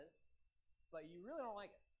but you really don't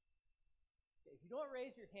like it. If you don't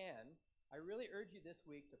raise your hand, I really urge you this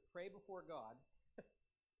week to pray before God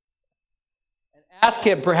and ask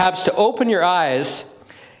Him perhaps to open your eyes,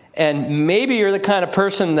 and maybe you're the kind of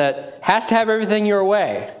person that has to have everything your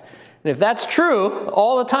way. And if that's true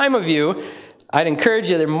all the time of you, I'd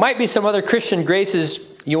encourage you, there might be some other Christian graces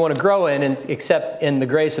you want to grow in, except in the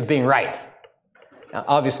grace of being right. Now,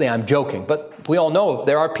 obviously, I'm joking, but we all know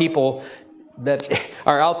there are people that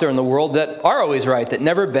are out there in the world that are always right, that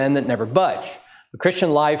never bend, that never budge. The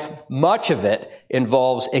Christian life, much of it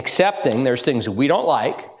involves accepting there's things we don't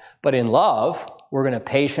like, but in love, we're going to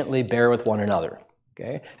patiently bear with one another.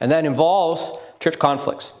 Okay? And that involves church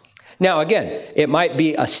conflicts. Now, again, it might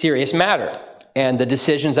be a serious matter, and the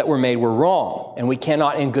decisions that were made were wrong, and we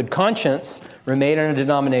cannot, in good conscience, remain in a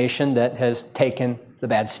denomination that has taken the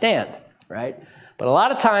bad stand, right? But a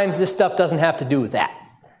lot of times, this stuff doesn't have to do with that.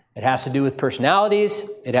 It has to do with personalities.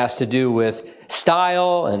 It has to do with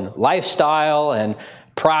style and lifestyle and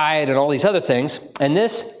pride and all these other things. And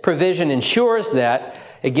this provision ensures that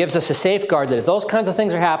it gives us a safeguard that if those kinds of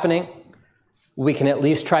things are happening, we can at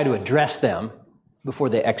least try to address them before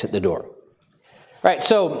they exit the door. Right,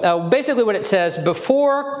 so basically what it says,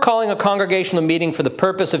 before calling a congregational meeting for the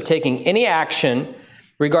purpose of taking any action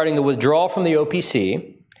regarding the withdrawal from the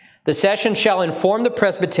OPC, the session shall inform the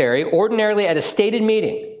presbytery, ordinarily at a stated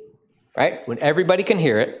meeting, right, when everybody can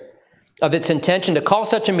hear it, of its intention to call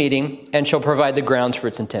such a meeting and shall provide the grounds for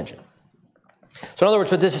its intention. So in other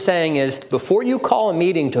words, what this is saying is, before you call a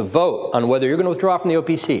meeting to vote on whether you're going to withdraw from the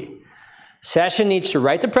OPC, session needs to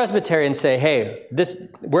write the presbytery and say, hey,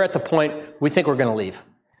 we're at the point we think we're going to leave.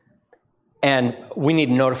 And we need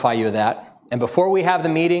to notify you of that. And before we have the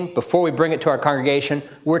meeting, before we bring it to our congregation,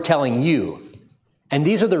 we're telling you. And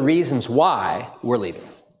these are the reasons why we're leaving.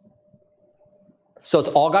 So it's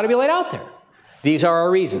all got to be laid out there. These are our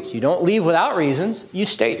reasons. You don't leave without reasons. You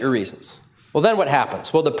state your reasons. Well, then what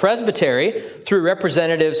happens? Well, the presbytery, through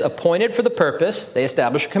representatives appointed for the purpose, they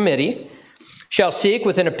establish a committee, shall seek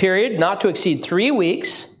within a period not to exceed 3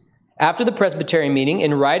 weeks after the presbytery meeting,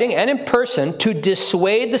 in writing and in person, to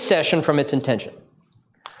dissuade the session from its intention.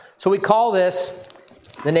 So we call this,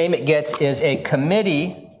 the name it gets is a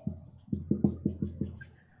committee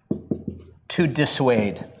to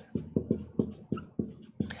dissuade.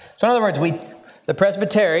 So in other words, the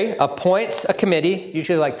presbytery appoints a committee,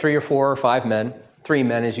 usually like 3 or 4 or 5 men. 3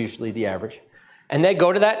 men is usually the average. And they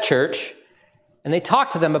go to that church and they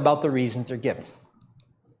talk to them about the reasons they're given.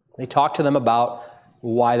 They talk to them about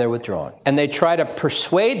why they're withdrawing. And they try to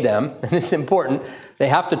persuade them, and this is important, they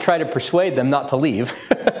have to try to persuade them not to leave.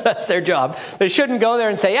 That's their job. They shouldn't go there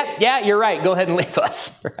and say, yeah, you're right, go ahead and leave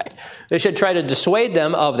us. Right? They should try to dissuade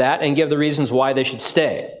them of that and give the reasons why they should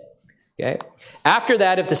stay. Okay? After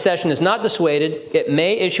that, if the session is not dissuaded, it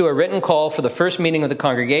may issue a written call for the first meeting of the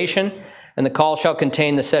congregation, and the call shall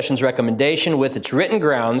contain the session's recommendation with its written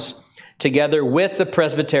grounds, together with the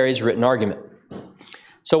presbytery's written argument.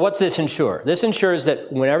 So what's this ensure? This ensures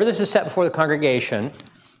that whenever this is set before the congregation,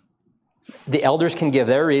 the elders can give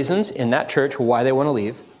their reasons in that church why they want to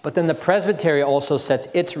leave, but then the presbytery also sets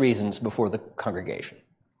its reasons before the congregation.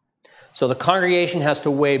 So the congregation has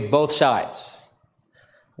to weigh both sides.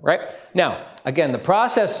 Right? Now, again, the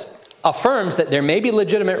process affirms that there may be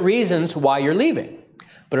legitimate reasons why you're leaving,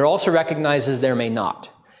 but it also recognizes there may not.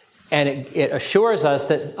 And it assures us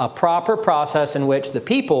that a proper process in which the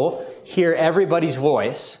people hear everybody's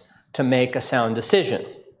voice to make a sound decision.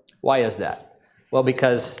 Why is that? Well,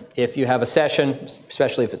 because if you have a session,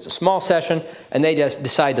 especially if it's a small session, and they just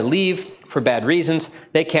decide to leave for bad reasons,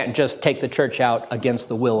 they can't just take the church out against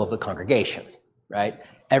the will of the congregation, right?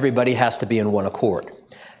 Everybody has to be in one accord.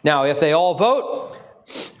 Now, if they all vote,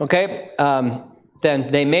 okay,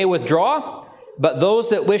 then they may withdraw, but those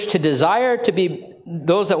that want to desire to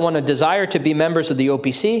be members of the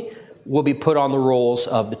OPC will be put on the rolls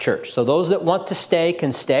of the church. So those that want to stay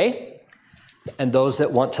can stay, and those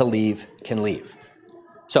that want to leave can leave.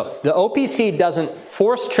 So the OPC doesn't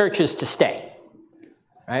force churches to stay,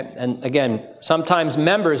 right? And again, sometimes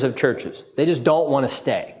members of churches, they just don't want to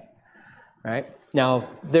stay, right? Now,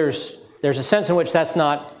 there's a sense in which that's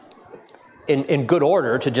not in good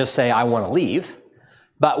order to just say, I want to leave.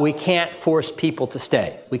 But we can't force people to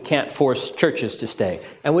stay. We can't force churches to stay.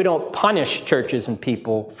 And we don't punish churches and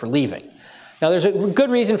people for leaving. Now, there's a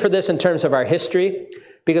good reason for this in terms of our history,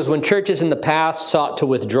 because when churches in the past sought to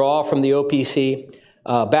withdraw from the OPC,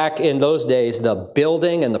 back in those days, the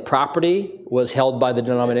building and the property was held by the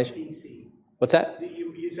denomination. PC. What's that?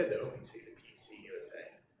 You said the OPC, the PC USA.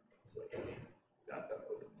 That's what you mean, not the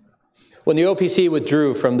OPC. When the OPC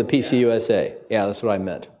withdrew from the PC USA. Yeah, that's what I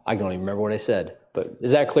meant. I don't even remember what I said. But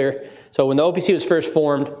is that clear? So when the OPC was first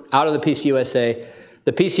formed out of the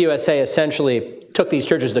PCUSA essentially took these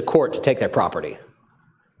churches to court to take their property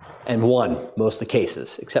and won most of the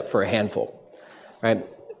cases, except for a handful, right?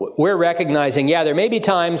 We're recognizing, there may be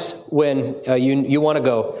times when you want to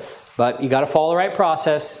go, but you got to follow the right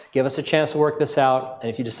process, give us a chance to work this out, and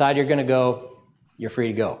if you decide you're going to go, you're free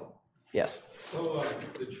to go. Yes? So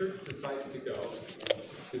the church decides to go,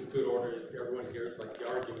 to good order, everyone hears like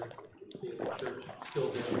the argument, you see the church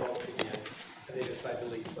still involved again, and they decide to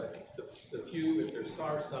leave. But the few, if there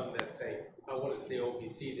are some that say, I want to stay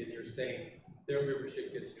OPC, then you're saying their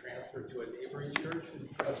membership gets transferred to a neighboring church, and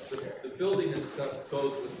the building and stuff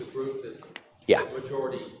goes with the group that the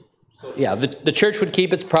majority. So the church would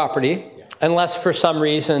keep its property, unless for some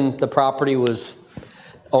reason the property was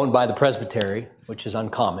owned by the presbytery, which is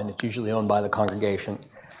uncommon. It's usually owned by the congregation.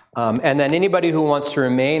 And then anybody who wants to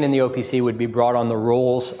remain in the OPC would be brought on the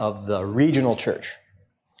rolls of the regional church.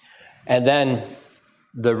 And then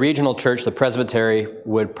the regional church, the presbytery,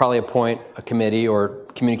 would probably appoint a committee or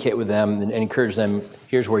communicate with them and encourage them,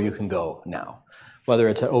 here's where you can go now. Whether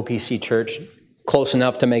it's an OPC church close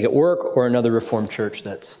enough to make it work or another Reformed church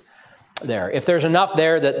that's there. If there's enough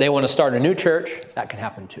there that they want to start a new church, that can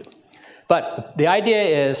happen too. But the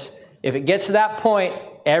idea is, if it gets to that point,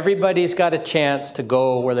 everybody's got a chance to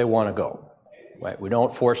go where they want to go. Right? We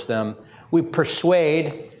don't force them. We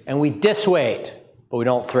persuade and we dissuade, but we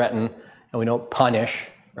don't threaten and we don't punish,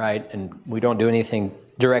 right? And we don't do anything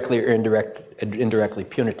directly or indirectly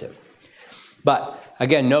punitive. But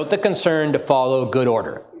again, note the concern to follow good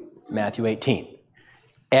order, Matthew 18.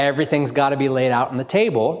 Everything's got to be laid out on the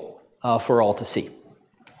table for all to see.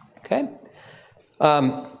 Okay?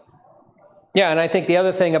 And I think the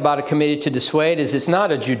other thing about a committee to dissuade is it's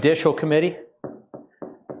not a judicial committee.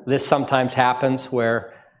 This sometimes happens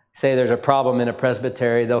where, say there's a problem in a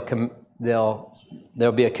presbytery,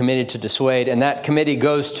 there'll be a committee to dissuade, and that committee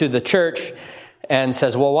goes to the church and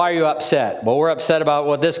says, well, why are you upset? Well, we're upset about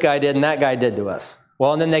what this guy did and that guy did to us.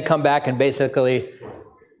 Well, and then they come back and basically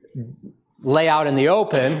lay out in the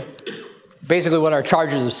open basically what our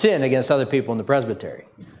charges of sin against other people in the presbytery.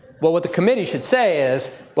 Well, what the committee should say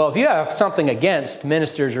is, well, if you have something against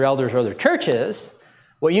ministers or elders or other churches,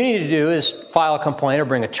 what you need to do is file a complaint or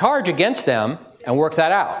bring a charge against them and work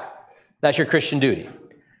that out. That's your Christian duty.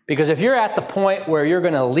 Because if you're at the point where you're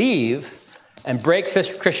going to leave and break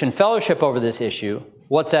Christian fellowship over this issue,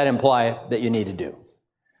 what's that imply that you need to do?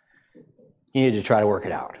 You need to try to work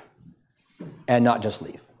it out and not just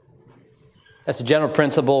leave. That's a general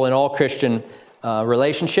principle in all Christian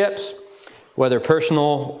relationships, whether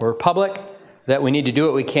personal or public, that we need to do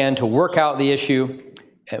what we can to work out the issue.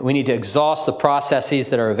 We need to exhaust the processes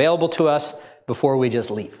that are available to us before we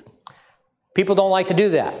just leave. People don't like to do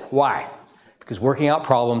that. Why? Because working out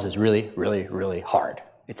problems is really, really, really hard.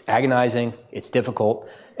 It's agonizing. It's difficult.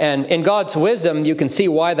 And in God's wisdom, you can see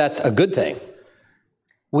why that's a good thing.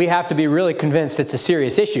 We have to be really convinced it's a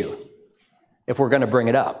serious issue if we're going to bring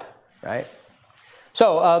it up, right?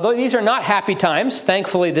 So these are not happy times.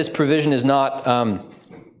 Thankfully, this provision is not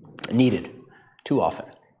needed too often.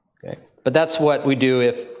 Okay? But that's what we do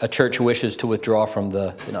if a church wishes to withdraw from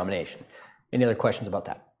the denomination. Any other questions about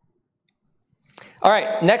that? All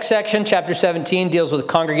right, next section, chapter 17, deals with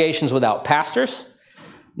congregations without pastors.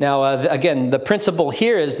 Now, again, the principle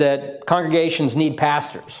here is that congregations need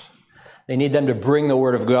pastors. They need them to bring the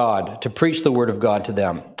Word of God, to preach the Word of God to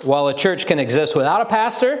them. While a church can exist without a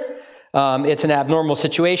pastor, it's an abnormal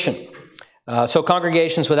situation. So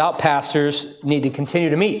congregations without pastors need to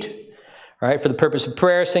continue to meet, right, for the purpose of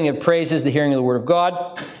prayer, singing of praises, the hearing of the Word of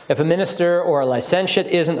God. If a minister or a licentiate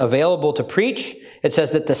isn't available to preach, it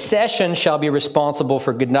says that the session shall be responsible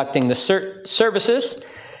for conducting the services,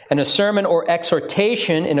 and a sermon or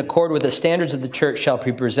exhortation in accord with the standards of the church shall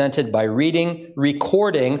be presented by reading,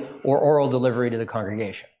 recording, or oral delivery to the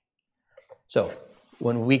congregation. So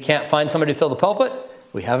when we can't find somebody to fill the pulpit,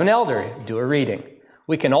 we have an elder do a reading.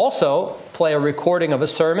 We can also play a recording of a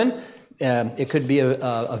sermon. It could be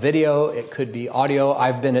a video. It could be audio.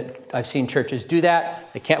 I've seen churches do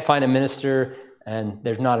that. They can't find a minister, and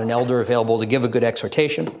there's not an elder available to give a good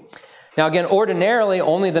exhortation. Now, again, ordinarily,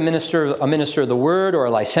 only a minister of the word or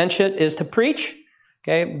a licentiate is to preach.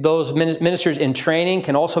 Okay, those ministers in training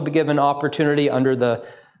can also be given opportunity under the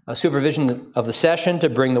supervision of the session to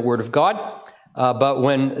bring the word of God. But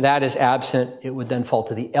when that is absent, it would then fall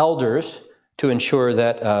to the elders to ensure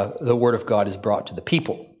that the word of God is brought to the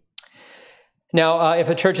people. Now, if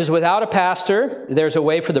a church is without a pastor, there's a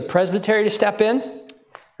way for the presbytery to step in.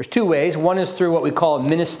 There's two ways. One is through what we call a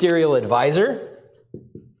ministerial advisor.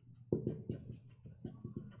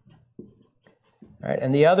 All right,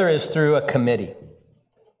 and the other is through a committee.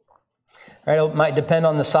 Right? It might depend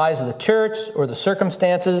on the size of the church or the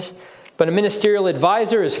circumstances, but a ministerial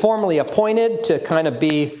advisor is formally appointed to kind of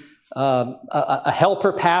be a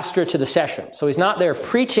helper pastor to the session. So he's not there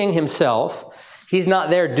preaching himself. He's not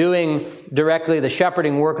there doing directly the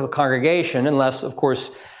shepherding work of the congregation, unless, of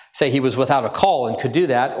course, say he was without a call and could do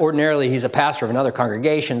that. Ordinarily, he's a pastor of another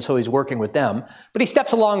congregation, so he's working with them. But he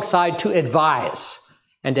steps alongside to advise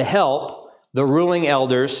and to help the ruling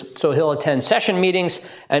elders. So he'll attend session meetings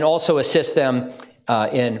and also assist them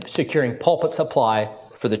in securing pulpit supply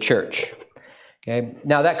for the church. Okay.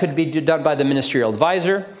 Now, that could be done by the ministerial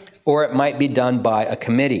advisor, or it might be done by a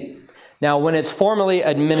committee. Now, when it's formally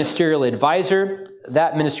a ministerial advisor,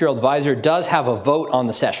 that ministerial advisor does have a vote on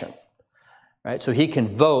the session. Right? So he can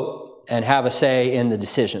vote and have a say in the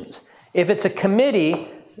decisions. If it's a committee,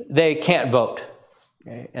 they can't vote.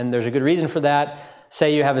 Okay? And there's a good reason for that.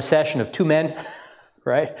 Say you have a session of 2 men,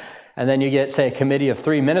 right? And then you get, say, a committee of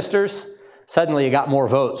 3 ministers. Suddenly you got more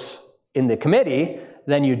votes in the committee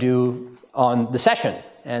than you do on the session.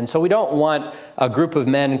 And so we don't want a group of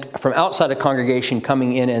men from outside a congregation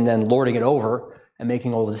coming in and then lording it over and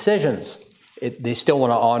making all the decisions. They still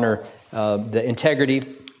want to honor the integrity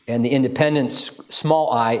and the independence,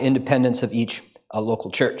 small I, independence of each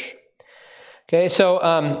local church. Okay,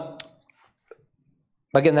 so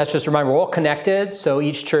again, that's just a reminder, we're all connected, so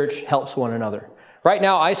each church helps one another. Right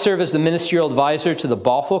now, I serve as the ministerial advisor to the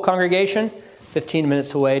Bothell congregation, 15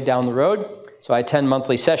 minutes away down the road. So I attend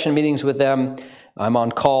monthly session meetings with them. I'm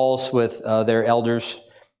on calls with their elders.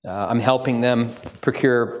 I'm helping them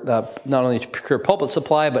procure, not only to procure pulpit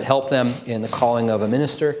supply, but help them in the calling of a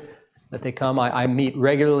minister that they come. I meet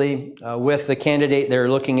regularly with the candidate they're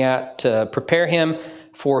looking at to prepare him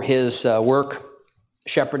for his work,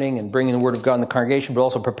 shepherding and bringing the word of God in the congregation, but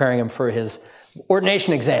also preparing him for his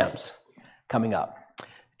ordination exams coming up.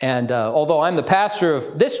 And although I'm the pastor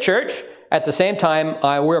of this church, at the same time,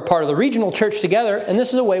 we're a part of the regional church together, and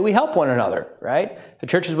this is a way we help one another, right? If a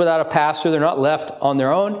church is without a pastor, they're not left on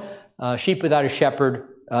their own. Sheep without a shepherd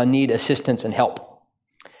need assistance and help.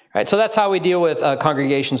 All right, so that's how we deal with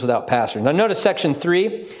congregations without pastors. Now notice section 3.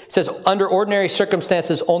 It says, under ordinary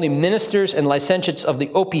circumstances, only ministers and licentiates of the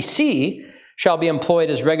OPC shall be employed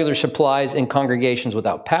as regular supplies in congregations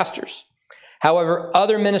without pastors. However,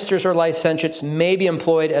 other ministers or licentiates may be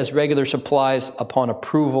employed as regular supplies upon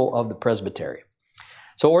approval of the presbytery.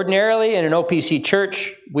 So ordinarily in an OPC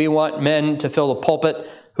church, we want men to fill the pulpit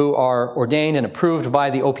who are ordained and approved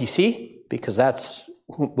by the OPC, because that's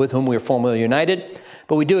with whom we are formally united.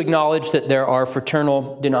 But we do acknowledge that there are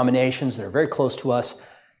fraternal denominations that are very close to us,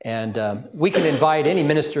 and we can invite any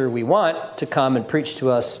minister we want to come and preach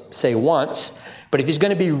to us, say once. But if he's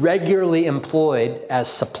going to be regularly employed as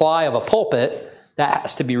supply of a pulpit, that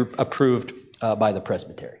has to be approved by the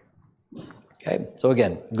presbytery. Okay, so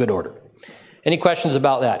again, good order. Any questions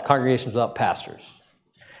about that? Congregations without pastors.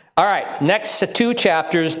 All right, next 2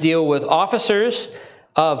 chapters deal with officers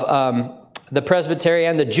of the presbytery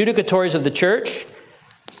and the judicatories of the church.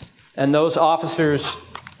 And those officers,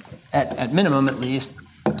 at minimum at least,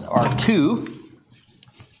 are 2. I'm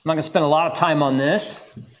not going to spend a lot of time on this,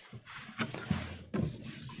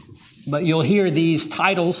 but you'll hear these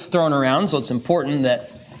titles thrown around, so it's important that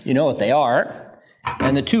you know what they are.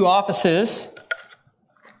 And the 2 offices,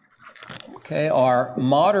 okay, are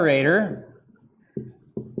moderator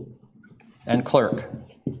and clerk.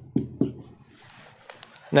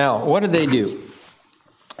 Now, what do they do?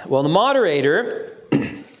 Well, the moderator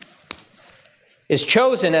is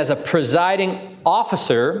chosen as a presiding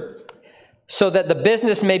officer so that the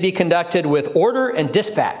business may be conducted with order and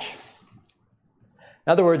dispatch.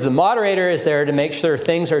 In other words, the moderator is there to make sure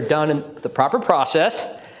things are done in the proper process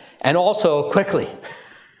and also quickly.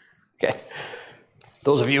 Okay.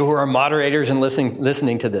 Those of you who are moderators and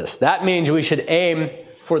listening to this, that means we should aim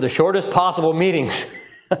for the shortest possible meetings.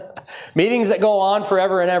 Meetings that go on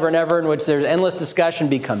forever and ever and ever, in which there's endless discussion,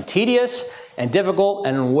 become tedious and difficult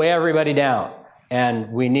and weigh everybody down.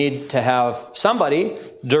 And we need to have somebody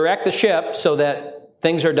direct the ship so that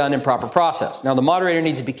things are done in proper process. Now, the moderator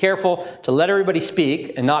needs to be careful to let everybody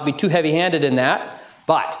speak and not be too heavy-handed in that.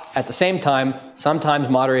 But at the same time, sometimes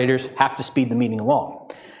moderators have to speed the meeting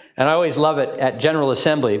along. And I always love it at General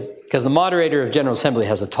Assembly, because the moderator of General Assembly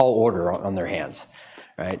has a tall order on their hands,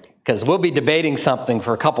 right? Because we'll be debating something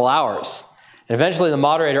for a couple hours. And eventually the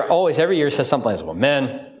moderator always, every year, says something like, well,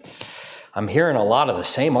 men, I'm hearing a lot of the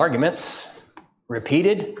same arguments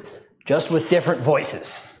repeated, just with different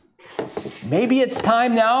voices. Maybe it's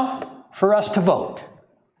time now for us to vote.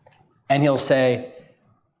 And he'll say,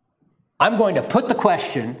 I'm going to put the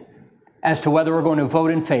question as to whether we're going to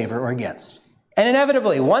vote in favor or against. And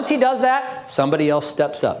inevitably, once he does that, somebody else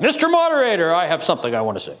steps up. Mr. Moderator, I have something I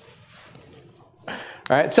want to say. All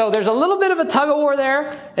right, so there's a little bit of a tug of war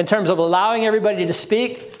there in terms of allowing everybody to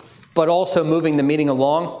speak, but also moving the meeting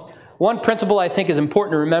along. One principle I think is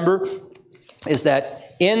important to remember is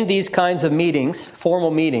that in these kinds of meetings, formal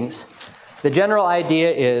meetings, the general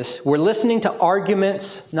idea is we're listening to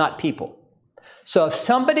arguments, not people. So if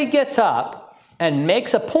somebody gets up and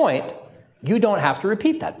makes a point, you don't have to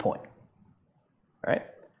repeat that point, right?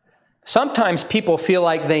 Sometimes people feel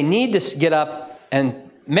like they need to get up and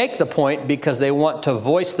make the point because they want to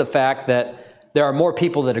voice the fact that there are more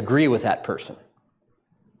people that agree with that person.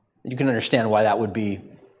 You can understand why that would be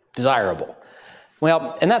desirable.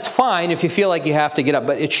 Well, and that's fine if you feel like you have to get up,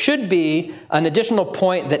 but it should be an additional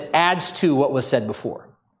point that adds to what was said before,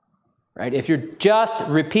 right? If you're just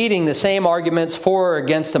repeating the same arguments for or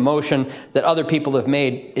against a motion that other people have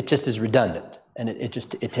made, it just is redundant, and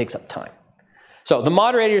it takes up time. So the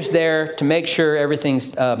moderator's there to make sure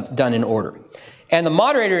everything's done in order. And the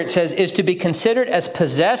moderator, it says, is to be considered as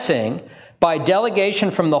possessing by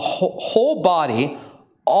delegation from the whole body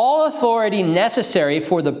all authority necessary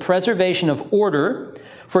for the preservation of order,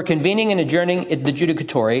 for convening and adjourning the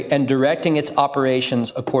judicatory, and directing its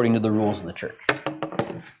operations according to the rules of the church.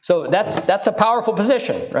 So that's a powerful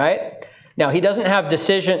position, right? Now, he doesn't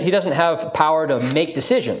have power to make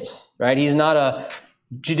decisions, right? He's not a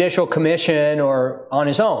judicial commission or on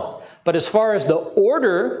his own. But as far as the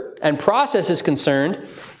order and process is concerned,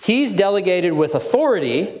 he's delegated with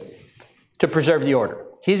authority to preserve the order.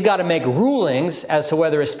 He's got to make rulings as to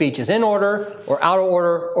whether a speech is in order or out of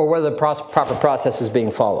order or whether the proper process is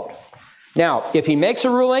being followed. Now, if he makes a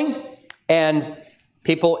ruling and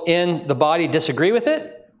people in the body disagree with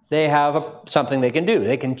it, they have something they can do.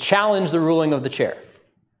 They can challenge the ruling of the chair.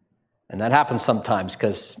 And that happens sometimes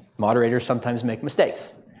because moderators sometimes make mistakes.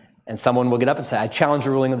 And someone will get up and say, I challenge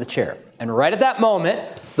the ruling of the chair. And right at that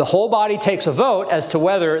moment, the whole body takes a vote as to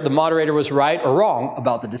whether the moderator was right or wrong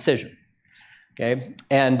about the decision. Okay,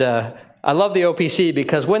 and I love the OPC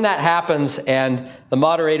because when that happens and the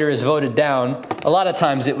moderator is voted down, a lot of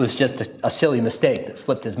times it was just a silly mistake that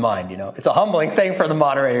slipped his mind. You know, it's a humbling thing for the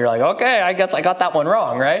moderator. You're like, okay, I guess I got that one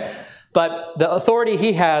wrong, right? But the authority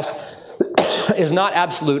he has is not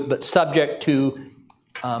absolute, but subject to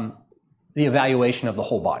the evaluation of the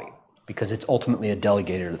whole body because it's ultimately a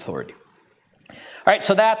delegated authority. All right,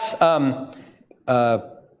 so that's a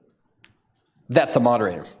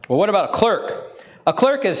moderator. Well, what about a clerk? A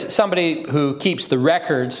clerk is somebody who keeps the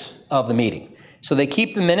records of the meeting. So they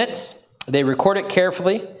keep the minutes, they record it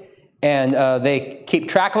carefully, and they keep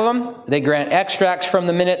track of them. They grant extracts from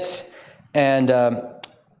the minutes, and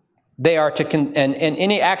they are to and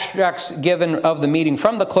any extracts given of the meeting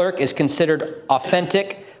from the clerk is considered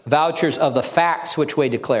authentic vouchers of the facts which we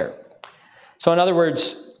declare. So in other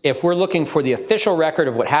words, if we're looking for the official record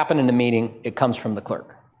of what happened in the meeting, it comes from the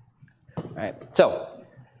clerk. Right. So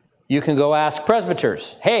you can go ask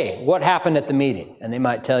presbyters, hey, what happened at the meeting? And they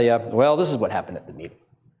might tell you, well, this is what happened at the meeting.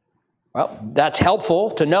 Well, that's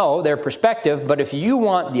helpful to know their perspective, but if you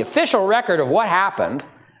want the official record of what happened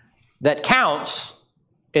that counts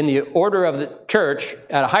in the order of the church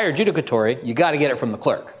at a higher judicatory, you got to get it from the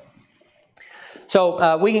clerk.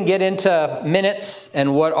 So we can get into minutes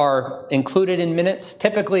and what are included in minutes.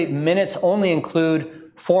 Typically, minutes only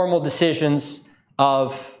include formal decisions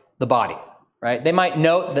of the body, right? They might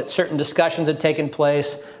note that certain discussions had taken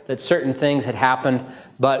place, that certain things had happened,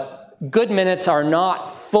 but good minutes are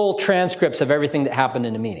not full transcripts of everything that happened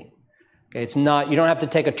in a meeting. Okay, it's not, you don't have to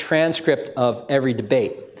take a transcript of every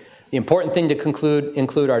debate. The important thing to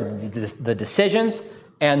include are the decisions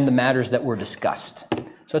and the matters that were discussed.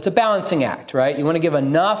 So it's a balancing act, right? You want to give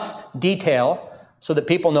enough detail so that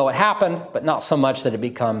people know what happened, but not so much that it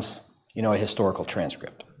becomes, a historical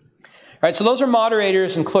transcript. All right, so those are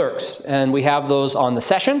moderators and clerks, and we have those on the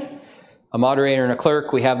session, a moderator and a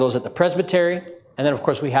clerk. We have those at the presbytery, and then, of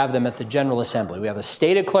course, we have them at the General Assembly. We have a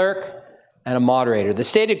stated clerk and a moderator. The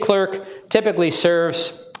stated clerk typically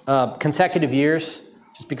serves consecutive years,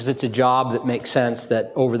 just because it's a job that makes sense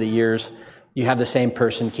that over the years you have the same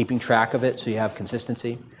person keeping track of it, so you have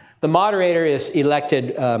consistency. The moderator is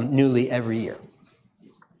elected newly every year.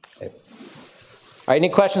 Okay. All right, any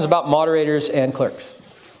questions about moderators and clerks?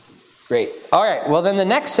 Great. All right, well then the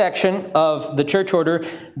next section of the church order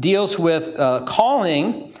deals with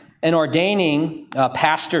calling and ordaining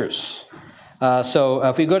pastors. So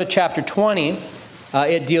if we go to chapter 20,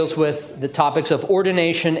 it deals with the topics of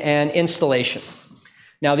ordination and installation.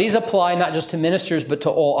 Now these apply not just to ministers, but to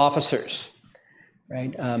all officers.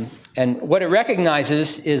 Right? And what it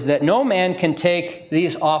recognizes is that no man can take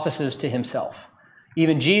these offices to himself.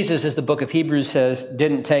 Even Jesus, as the book of Hebrews says,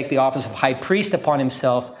 didn't take the office of high priest upon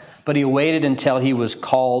himself, but he waited until he was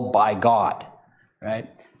called by God, right?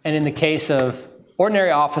 And in the case of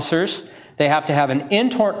ordinary officers, they have to have an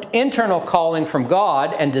internal calling from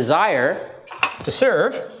God and desire to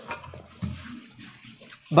serve.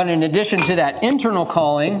 But in addition to that internal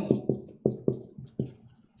calling,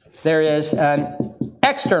 there is an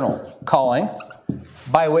external calling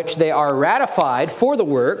by which they are ratified for the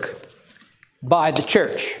work by the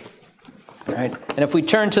church. Right? And if we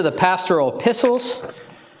turn to the pastoral epistles,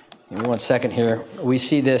 give me 1 second here, we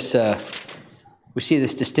see this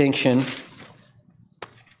distinction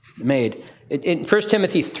made. In 1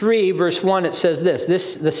 Timothy 3, verse 1, it says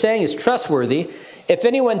this, the saying is trustworthy. If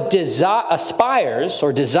anyone aspires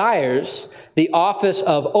or desires the office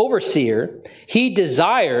of overseer, he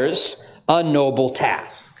desires a noble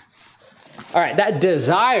task. All right, that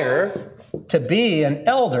desire to be an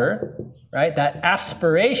elder, right, that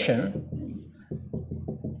aspiration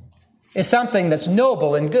is something that's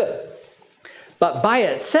noble and good. But by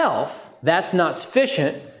itself, that's not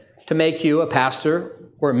sufficient to make you a pastor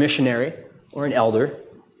or a missionary or an elder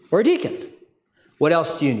or a deacon. What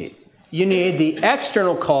else do you need? You need the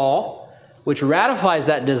external call, which ratifies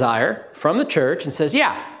that desire from the church and says,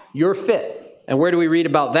 yeah, you're fit. And where do we read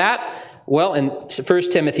about that? Well, in 1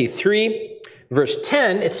 Timothy 3, verse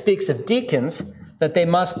 10, it speaks of deacons that they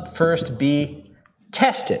must first be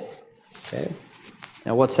tested. Okay?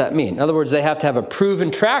 Now, what's that mean? In other words, they have to have a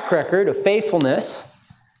proven track record of faithfulness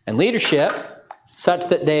and leadership such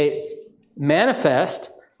that they manifest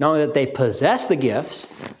not only that they possess the gifts,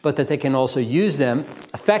 but that they can also use them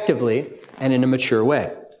effectively and in a mature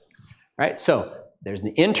way. Right? So there's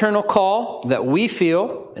the internal call that we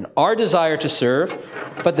feel and our desire to serve,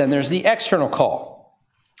 but then there's the external call.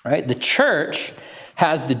 Right? The church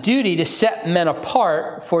has the duty to set men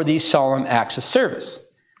apart for these solemn acts of service.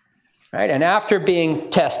 Right? And after being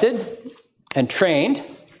tested and trained,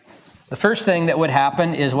 the first thing that would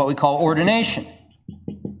happen is what we call ordination.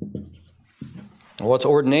 What's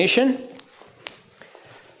ordination?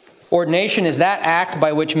 Ordination is that act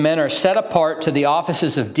by which men are set apart to the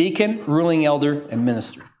offices of deacon, ruling elder, and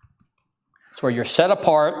minister. It's where you're set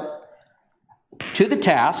apart to the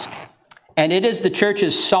task, and it is the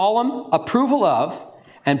church's solemn approval of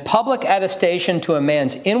and public attestation to a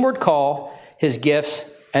man's inward call, his gifts,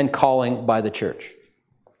 and calling by the church.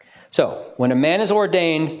 So, when a man is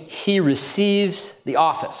ordained, he receives the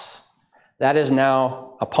office. That is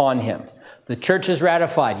now upon him. The church is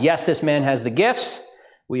ratified. Yes, this man has the gifts.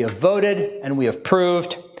 We have voted and we have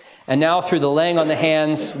proved. And now through the laying on the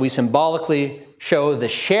hands, we symbolically show the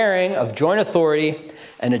sharing of joint authority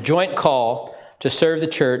and a joint call to serve the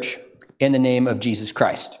church in the name of Jesus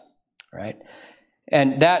Christ. Right?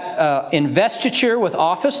 And that investiture with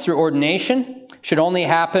office through ordination should only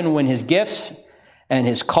happen when his gifts and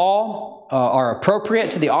his call are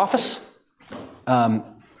appropriate to the office, and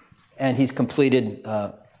he's completed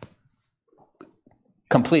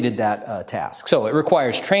that task. So it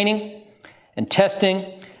requires training and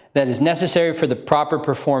testing that is necessary for the proper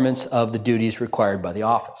performance of the duties required by the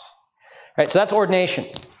office. All right, so that's ordination.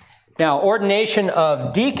 Now, ordination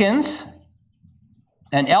of deacons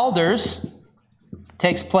and elders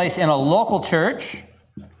takes place in a local church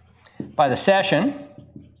by the session.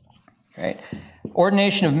 Right?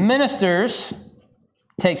 Ordination of ministers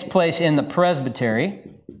takes place in the presbytery.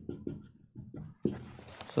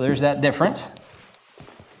 So there's that difference,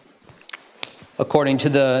 according to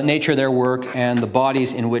the nature of their work and the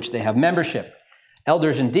bodies in which they have membership.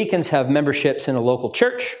 Elders and deacons have memberships in a local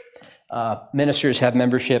church. Ministers have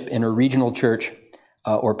membership in a regional church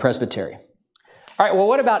or presbytery. All right, well,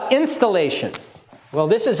 what about installation? Well,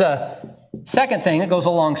 this is a second thing that goes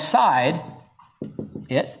alongside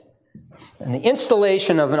it. And the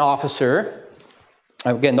installation of an officer,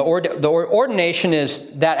 again, the ordination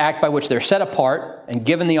is that act by which they're set apart and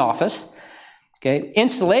given the office. Okay,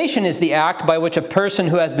 installation is the act by which a person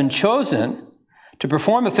who has been chosen to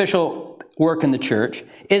perform official work in the church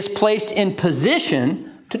is placed in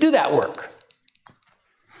position to do that work.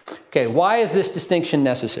 Okay, why is this distinction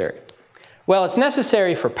necessary? Well, it's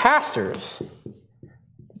necessary for pastors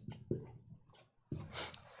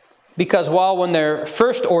because while when they're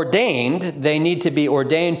first ordained, they need to be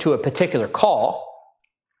ordained to a particular call,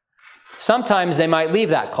 sometimes they might leave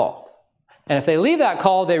that call. And if they leave that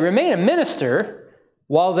call, they remain a minister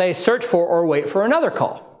while they search for or wait for another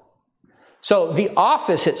call. So the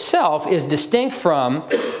office itself is distinct from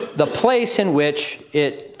the place in which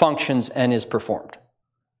it functions and is performed.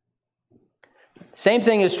 Same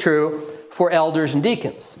thing is true for elders and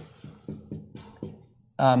deacons.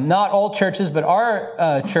 not all churches, but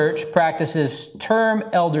our church practices term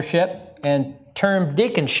eldership and term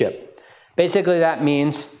deaconship. Basically, that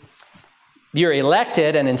means you're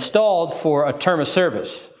elected and installed for a term of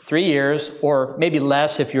service, 3 years, or maybe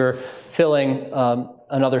less if you're filling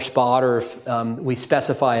another spot, or if we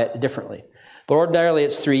specify it differently. But ordinarily,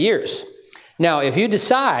 it's 3 years. Now, if you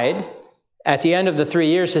decide at the end of the 3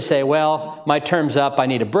 years to say, well, my term's up, I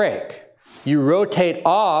need a break, you rotate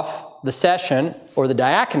off the session or the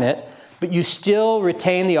diaconate, but you still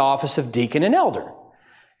retain the office of deacon and elder.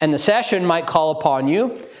 And the session might call upon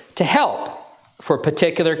you to help for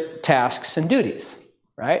particular tasks and duties,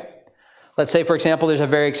 right? Let's say, for example, there's a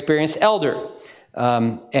very experienced elder,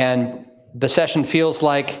 and the session feels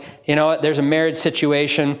like, you know what, there's a marriage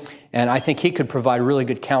situation, and I think he could provide really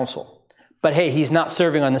good counsel. But hey, he's not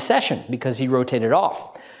serving on the session because he rotated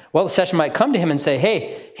off. Well, the session might come to him and say,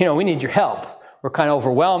 hey, we need your help. We're kind of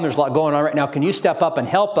overwhelmed. There's a lot going on right now. Can you step up and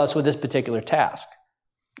help us with this particular task?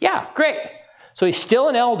 Yeah, great. So he's still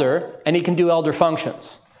an elder, and he can do elder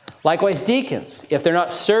functions. Likewise, deacons, if they're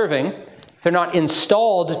not serving, if they're not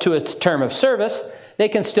installed to a term of service, they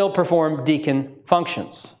can still perform deacon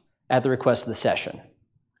functions at the request of the session.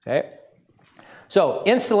 Okay? So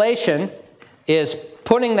installation is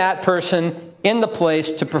putting that person in the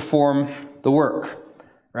place to perform the work,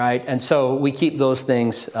 right? And so we keep those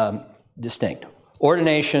things distinct.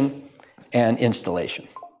 Ordination and installation.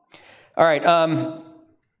 All right,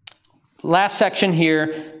 last section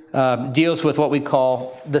here deals with what we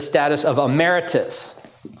call the status of emeritus.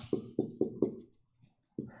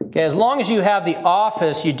 Okay, as long as you have the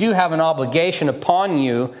office, you do have an obligation upon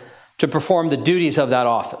you to perform the duties of that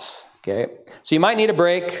office. Okay, so you might need a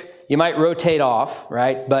break, you might rotate off,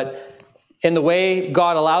 right? But in the way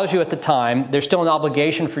God allows you at the time, there's still an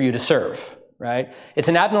obligation for you to serve, right? It's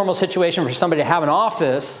an abnormal situation for somebody to have an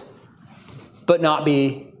office, but not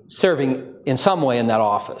be serving in some way in that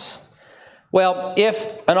office. Well, if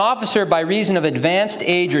an officer, by reason of advanced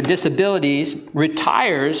age or disabilities,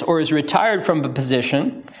 retires or is retired from a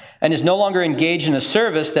position and is no longer engaged in a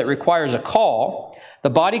service that requires a call, the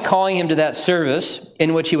body calling him to that service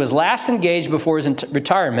in which he was last engaged before his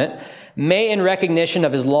retirement may, in recognition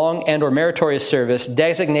of his long and or meritorious service,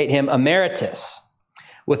 designate him emeritus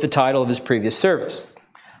with the title of his previous service.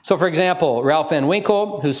 So, for example, Ralph Van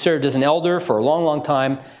Winkle, who served as an elder for a long, long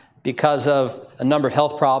time, because of a number of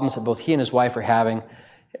health problems that both he and his wife are having,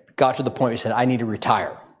 got to the point where he said, I need to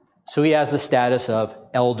retire. So he has the status of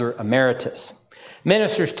elder emeritus.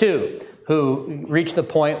 Ministers, too, who reach the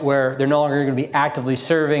point where they're no longer going to be actively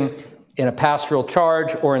serving in a pastoral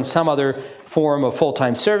charge or in some other form of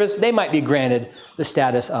full-time service, they might be granted the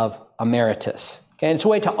status of emeritus. Okay? And it's a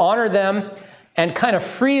way to honor them and kind of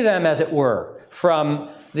free them, as it were, from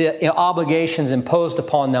the obligations imposed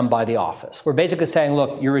upon them by the office. We're basically saying,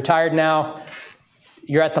 look, you're retired now.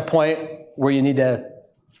 You're at the point where you need to,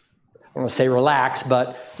 I don't want to say relax,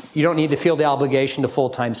 but you don't need to feel the obligation to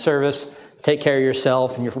full-time service. Take care of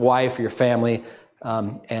yourself and your wife or your family,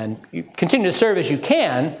 and you continue to serve as you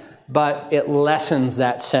can, but it lessens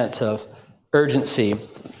that sense of urgency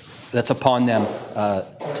that's upon them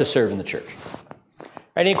to serve in the church.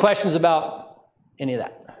 Any questions about any of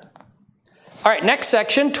that? All right, next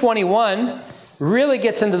section, 21, really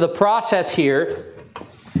gets into the process here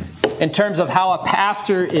in terms of how a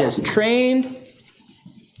pastor is trained,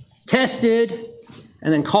 tested,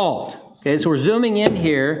 and then called. Okay, so we're zooming in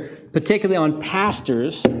here, particularly on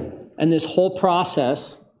pastors and this whole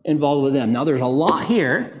process involved with them. Now, there's a lot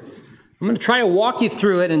here. I'm going to try to walk you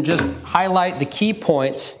through it and just highlight the key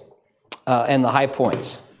points and the high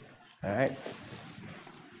points. All right.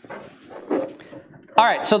 All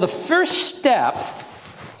right, so the first step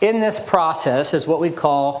in this process is what we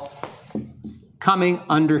call coming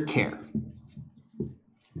under care.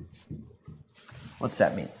 What's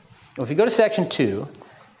that mean? Well, if you go to section 2,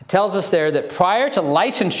 it tells us there that prior to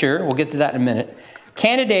licensure, we'll get to that in a minute,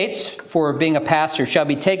 candidates for being a pastor shall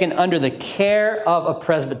be taken under the care of a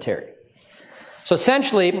presbytery. So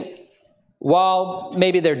essentially, while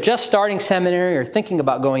maybe they're just starting seminary or thinking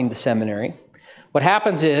about going to seminary, what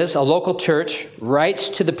happens is a local church writes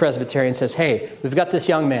to the presbytery and says, hey, we've got this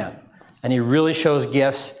young man, and he really shows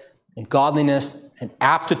gifts and godliness and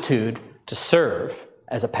aptitude to serve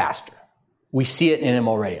as a pastor. We see it in him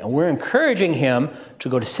already, and we're encouraging him to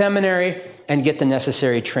go to seminary and get the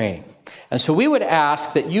necessary training. And so we would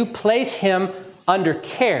ask that you place him under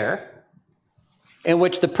care, in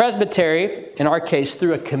which the presbytery, in our case,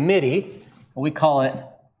 through a committee, we call it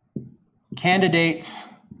Candidates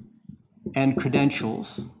and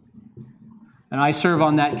Credentials, and I serve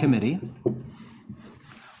on that committee,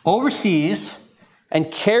 oversees and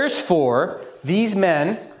cares for these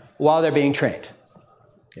men while they're being trained.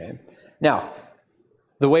 Okay? Now,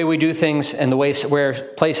 the way we do things and the way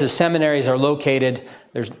where places seminaries are located,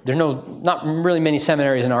 there's not really many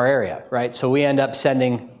seminaries in our area, right? So we end up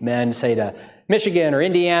sending men, say, to Michigan or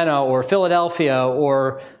Indiana or Philadelphia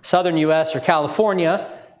or Southern U.S. or California.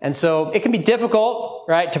 And so it can be difficult,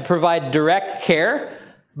 right, to provide direct care,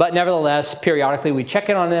 but nevertheless, periodically we check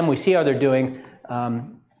in on them, we see how they're doing.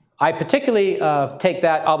 I particularly take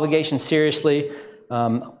that obligation seriously.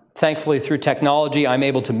 Thankfully, through technology, I'm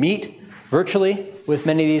able to meet virtually with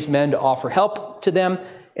many of these men to offer help to them.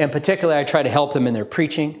 In particular, I try to help them in their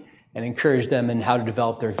preaching and encourage them in how to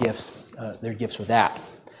develop their gifts with that.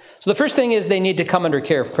 So the first thing is they need to come under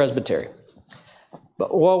care of presbytery.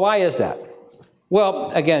 But, well, why is that?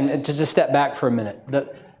 Well, again, just to step back for a minute.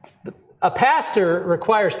 A pastor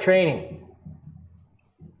requires training.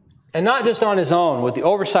 And not just on his own, with the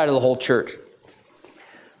oversight of the whole church.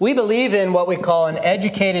 We believe in what we call an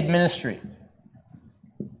educated ministry.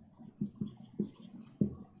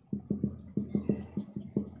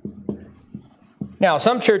 Now,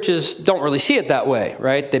 some churches don't really see it that way,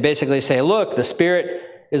 right? They basically say, look, the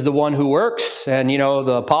Spirit is the one who works, and,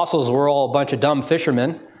 the apostles were all a bunch of dumb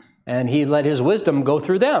fishermen, and he let his wisdom go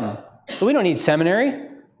through them. So we don't need seminary.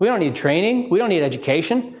 We don't need training. We don't need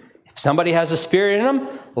education. If somebody has a Spirit in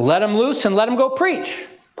them, let them loose and let them go preach,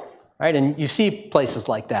 right? And you see places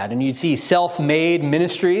like that, and you see self-made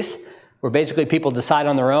ministries where basically people decide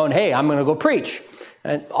on their own, hey, I'm going to go preach.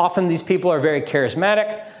 And often these people are very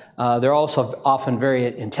charismatic. They're also often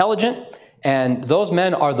very intelligent, and those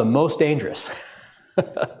men are the most dangerous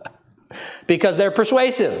because they're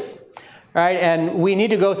persuasive, right? And we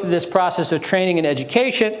need to go through this process of training and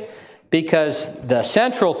education because the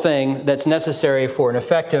central thing that's necessary for an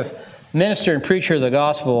effective minister and preacher of the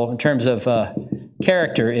gospel in terms of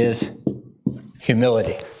character is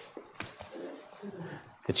humility.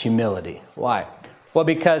 It's humility. Why? Well,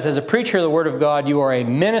 because as a preacher of the Word of God, you are a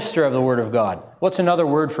minister of the Word of God. What's another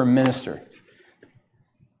word for minister?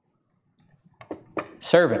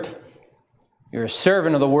 Servant. You're a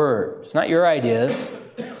servant of the Word. It's not your ideas.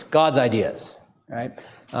 It's God's ideas, right?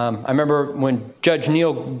 I remember when Justice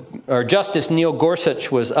Neil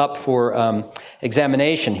Gorsuch was up for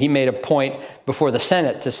examination, he made a point before the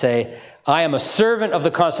Senate to say, I am a servant of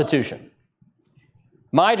the Constitution.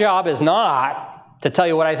 My job is not to tell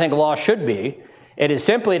you what I think law should be. It is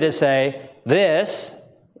simply to say this,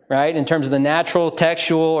 right, in terms of the natural,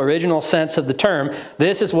 textual, original sense of the term,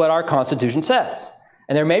 this is what our Constitution says.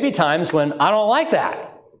 And there may be times when I don't like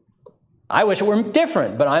that. I wish it were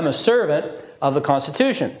different, but I'm a servant of the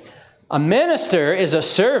Constitution. A minister is a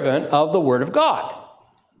servant of the Word of God.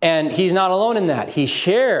 And he's not alone in that. He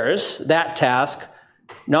shares that task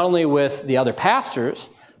not only with the other pastors,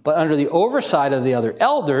 but under the oversight of the other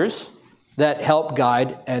elders that help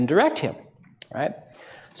guide and direct him. Right?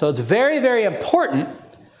 So it's very, very important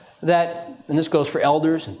that, and this goes for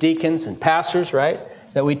elders and deacons and pastors, right?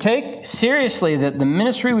 That we take seriously that the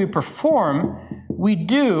ministry we perform, we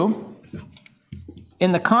do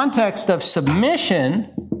in the context of submission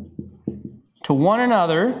to one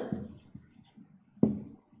another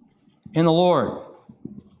in the Lord.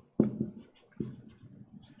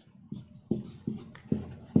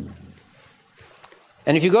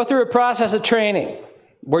 And if you go through a process of training,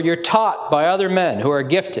 where you're taught by other men who are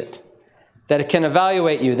gifted, that can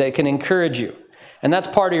evaluate you, that can encourage you. And that's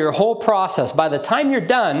part of your whole process. By the time you're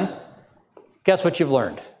done, guess what you've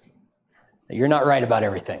learned? That you're not right about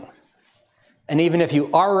everything. And even if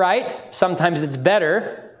you are right, sometimes it's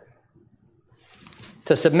better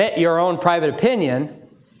to submit your own private opinion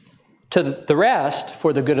to the rest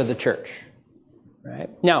for the good of the church. Right?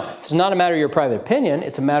 Now, if it's not a matter of your private opinion,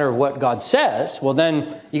 it's a matter of what God says, well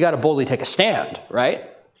then you got to boldly take a stand, right?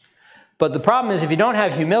 But the problem is if you don't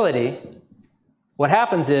have humility, what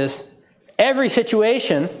happens is every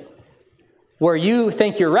situation where you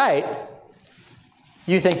think you're right,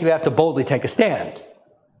 you think you have to boldly take a stand.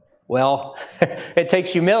 Well, it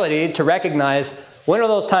takes humility to recognize when are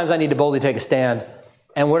those times I need to boldly take a stand,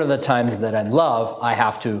 and what are the times that in love I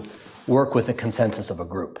have to work with the consensus of a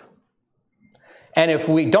group. And if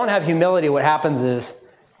we don't have humility, what happens is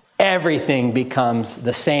everything becomes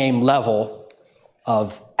the same level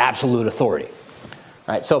of absolute authority.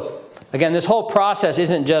 All right, so again, this whole process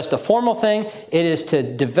isn't just a formal thing. It is to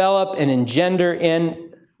develop and engender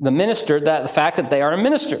in the minister the fact that they are a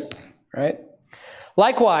minister, right?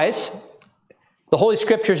 Likewise, the Holy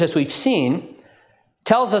Scriptures, as we've seen,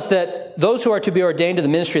 tells us that those who are to be ordained to the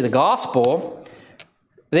ministry of the gospel,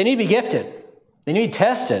 they need to be gifted. They need to be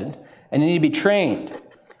tested, and they need to be trained.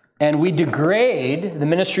 And we degrade the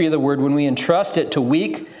ministry of the word when we entrust it to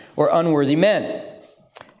weak, or unworthy men.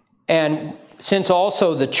 And since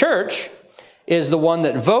also the church is the one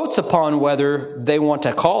that votes upon whether they want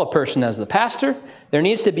to call a person as the pastor, there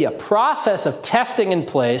needs to be a process of testing in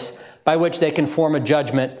place by which they can form a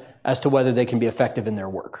judgment as to whether they can be effective in their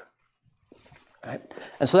work. Right?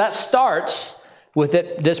 And so that starts with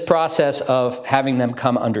this process of having them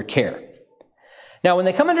come under care. Now, when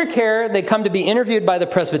they come under care, they come to be interviewed by the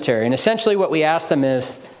presbytery. And essentially what we ask them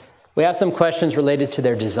is, we ask them questions related to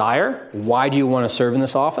their desire. Why do you want to serve in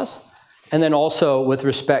this office? And then also with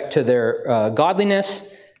respect to their godliness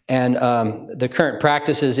and the current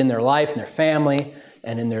practices in their life, in their family,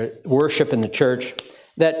 and in their worship in the church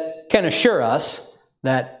that can assure us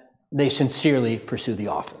that they sincerely pursue the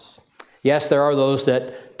office. Yes, there are those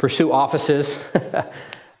that pursue offices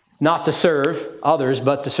not to serve others,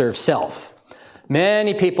 but to serve self.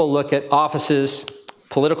 Many people look at offices,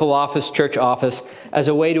 political office, church office, as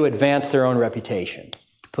a way to advance their own reputation,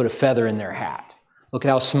 to put a feather in their hat. Look at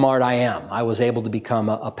how smart I am. I was able to become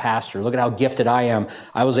a pastor. Look at how gifted I am.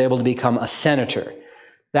 I was able to become a senator.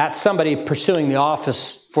 That's somebody pursuing the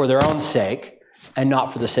office for their own sake and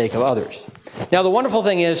not for the sake of others. Now, the wonderful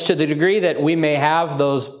thing is, to the degree that we may have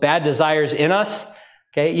those bad desires in us,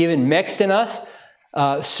 okay, even mixed in us,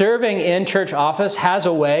 serving in church office has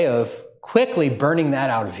a way of quickly burning that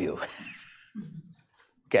out of you.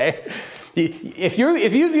 Okay? If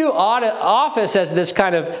you view office as this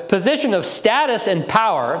kind of position of status and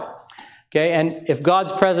power, okay, and if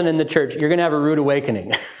God's present in the church, you're going to have a rude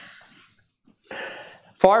awakening.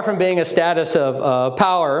 Far from being a status of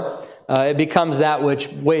power, it becomes that which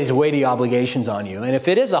weighs weighty obligations on you. And if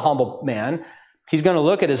it is a humble man, he's going to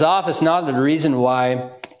look at his office not as the reason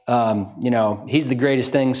why, he's the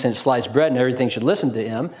greatest thing since sliced bread and everything should listen to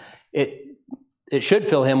him. It should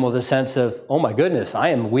fill him with a sense of, oh my goodness, I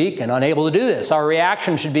am weak and unable to do this. Our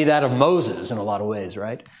reaction should be that of Moses in a lot of ways,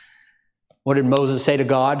 right? What did Moses say to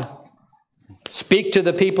God? Speak to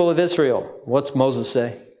the people of Israel. What's Moses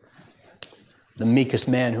say? The meekest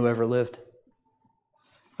man who ever lived.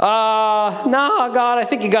 No, God, I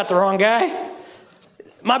think you got the wrong guy.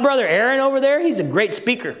 My brother Aaron over there, he's a great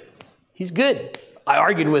speaker. He's good. I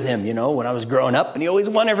argued with him, when I was growing up, and he always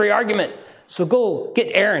won every argument. So go get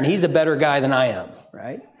Aaron. He's a better guy than I am,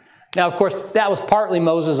 right? Now, of course, that was partly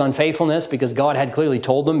Moses' unfaithfulness because God had clearly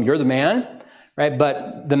told him, you're the man, right?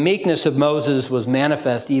 But the meekness of Moses was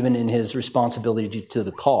manifest even in his responsibility to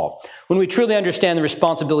the call. When we truly understand the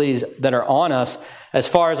responsibilities that are on us, as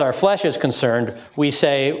far as our flesh is concerned, we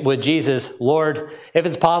say with Jesus, Lord, if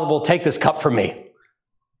it's possible, take this cup from me.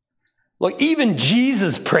 Look, even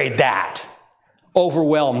Jesus prayed that,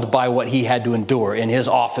 overwhelmed by what he had to endure in his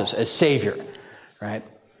office as Savior, right?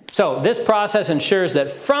 So this process ensures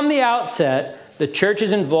that from the outset, the church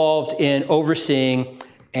is involved in overseeing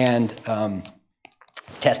and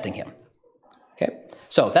testing him. Okay,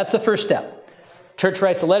 so that's the first step. Church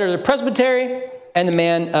writes a letter to the presbytery, and the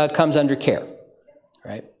man comes under care,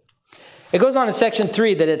 right? It goes on in section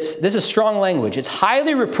 3 that this is strong language. It's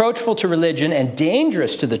highly reproachful to religion and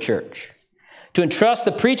dangerous to the church to entrust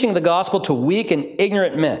the preaching of the gospel to weak and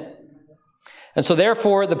ignorant men. And so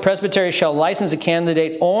therefore, the presbytery shall license a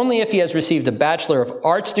candidate only if he has received a Bachelor of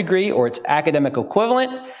Arts degree or its academic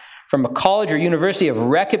equivalent from a college or university of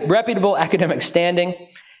reputable academic standing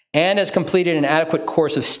and has completed an adequate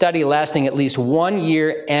course of study lasting at least 1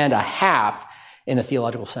 year and a half in a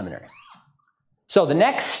theological seminary. So the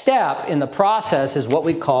next step in the process is what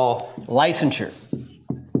we call licensure.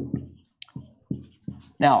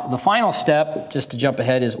 Now, the final step, just to jump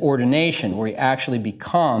ahead, is ordination, where he actually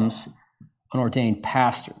becomes an ordained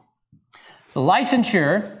pastor. The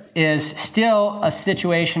licensure is still a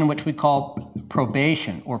situation in which we call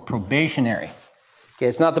probation or probationary. Okay,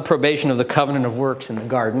 it's not the probation of the covenant of works in the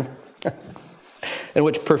garden, in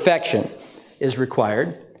which perfection is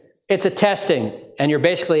required. It's a testing, and you're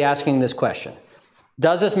basically asking this question.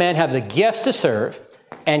 Does this man have the gifts to serve,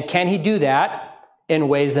 and can he do that in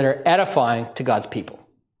ways that are edifying to God's people?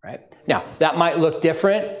 Right? Now, that might look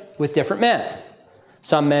different with different men.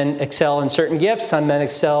 Some men excel in certain gifts. Some men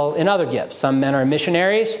excel in other gifts. Some men are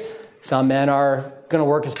missionaries. Some men are going to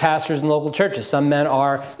work as pastors in local churches. Some men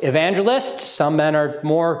are evangelists. Some men are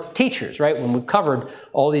more teachers, right? When we've covered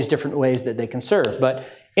all these different ways that they can serve. But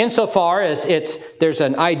insofar as there's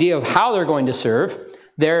an idea of how they're going to serve,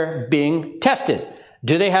 they're being tested.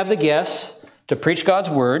 Do they have the gifts to preach God's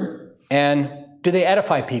word? And do they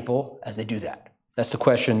edify people as they do that? That's the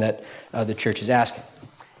question that the church is asking.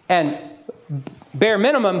 And bare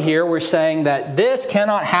minimum here, we're saying that this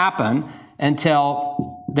cannot happen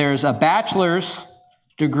until there's a bachelor's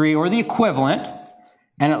degree or the equivalent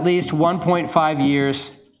and at least 1.5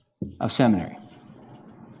 years of seminary.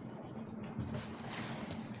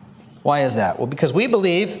 Why is that? Well, because we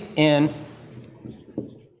believe in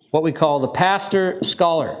what we call the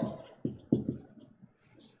pastor-scholar.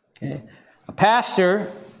 Okay. A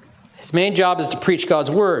pastor, his main job is to preach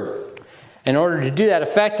God's word. In order to do that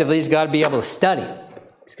effectively, he's got to be able to study.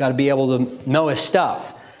 He's got to be able to know his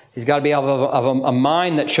stuff. He's got to be able to have a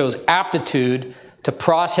mind that shows aptitude to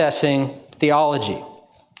processing theology,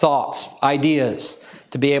 thoughts, ideas,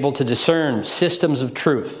 to be able to discern systems of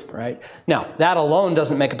truth, right? Now, that alone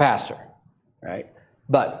doesn't make a pastor, right?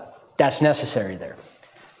 But that's necessary there.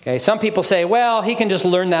 Okay, some people say, well, he can just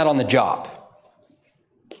learn that on the job.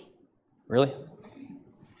 Really?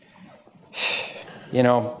 You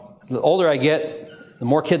know, the older I get, the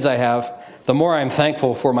more kids I have, the more I'm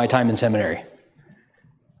thankful for my time in seminary.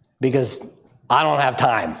 Because I don't have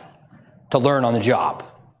time to learn on the job,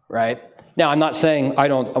 right? Now, I'm not saying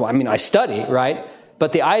I study, right?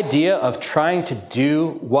 But the idea of trying to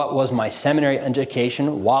do what was my seminary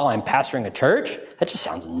education while I'm pastoring a church, that just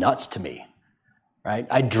sounds nuts to me, right?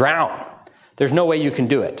 I drown. There's no way you can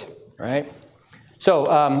do it, right?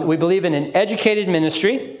 So we believe in an educated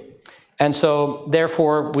ministry, and so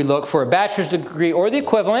therefore we look for a bachelor's degree or the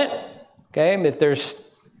equivalent, okay, if there's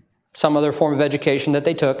some other form of education that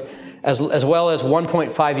they took, as well as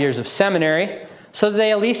 1.5 years of seminary, so that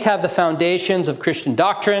they at least have the foundations of Christian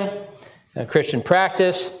doctrine, Christian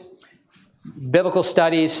practice, biblical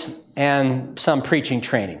studies, and some preaching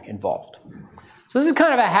training involved. So this is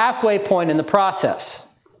kind of a halfway point in the process,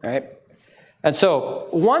 right? And so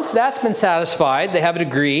once that's been satisfied, they have a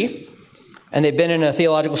degree, and they've been in a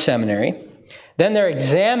theological seminary, then they're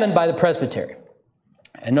examined by the presbytery.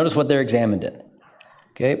 And notice what they're examined in.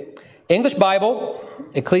 Okay? English Bible,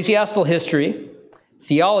 ecclesiastical history,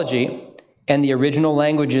 theology, and the original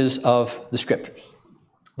languages of the scriptures.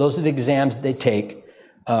 Those are the exams that they take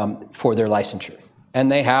for their licensure.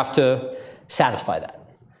 And they have to satisfy that.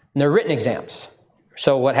 And they're written exams.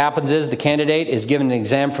 So what happens is the candidate is given an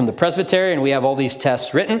exam from the presbytery, and we have all these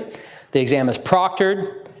tests written. The exam is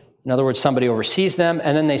proctored. In other words, somebody oversees them,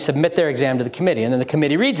 and then they submit their exam to the committee, and then the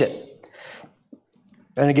committee reads it.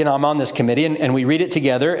 And again, I'm on this committee, and we read it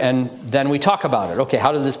together, and then we talk about it. Okay,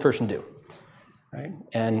 how did this person do? Right?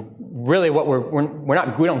 And really, what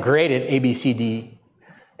we don't grade it A, B, C, D,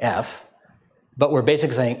 F, but we're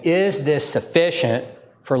basically saying, is this sufficient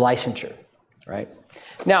for licensure? Right?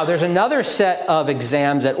 Now, there's another set of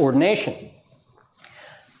exams at ordination.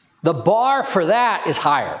 The bar for that is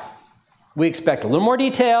higher. We expect a little more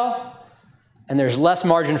detail, and there's less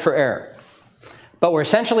margin for error. But we're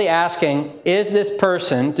essentially asking, is this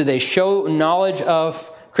person, do they show knowledge of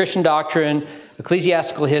Christian doctrine,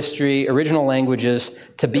 ecclesiastical history, original languages,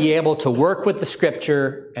 to be able to work with the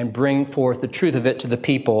scripture and bring forth the truth of it to the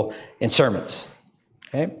people in sermons?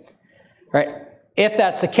 Okay? Right? If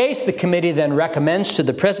that's the case, the committee then recommends to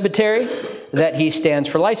the presbytery that he stands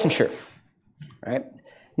for licensure. Right?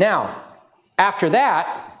 Now, after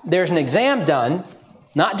that, there's an exam done,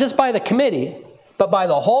 not just by the committee, but by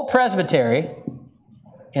the whole presbytery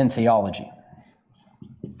in theology.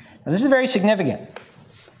 Now, this is very significant.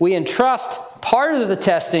 We entrust part of the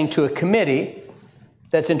testing to a committee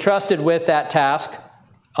that's entrusted with that task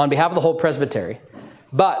on behalf of the whole presbytery,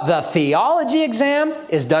 but the theology exam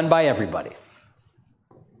is done by everybody.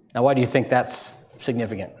 Now, why do you think that's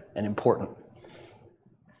significant and important?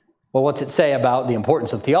 Well, what's it say about the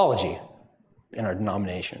importance of theology in our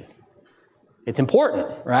denomination? It's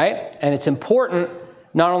important, right? And it's important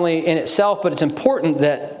not only in itself, but it's important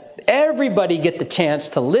that everybody get the chance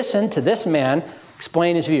to listen to this man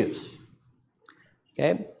explain his views.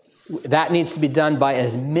 Okay? That needs to be done by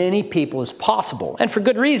as many people as possible, and for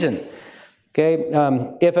good reason. Okay?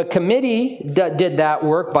 If a committee did that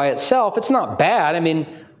work by itself, it's not bad. I mean,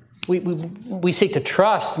 we seek to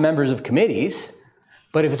trust members of committees,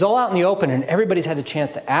 but if it's all out in the open and everybody's had a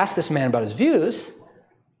chance to ask this man about his views,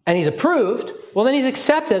 and he's approved, well, then he's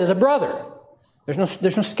accepted as a brother.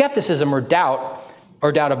 There's no skepticism or doubt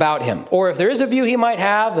about him. Or if there is a view he might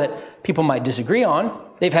have that people might disagree on,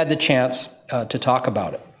 they've had the chance to talk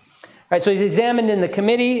about it. All right, so he's examined in the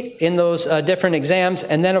committee in those different exams,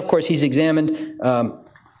 and then, of course, he's examined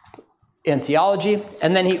in theology,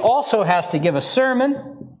 and then he also has to give a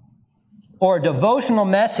sermon or a devotional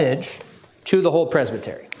message to the whole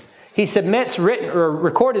presbytery. He submits written or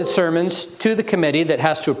recorded sermons to the committee that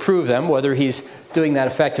has to approve them, whether he's doing that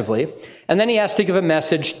effectively, and then he has to give a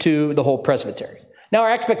message to the whole presbytery. Now,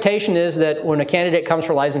 our expectation is that when a candidate comes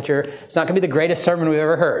for licensure, it's not going to be the greatest sermon we've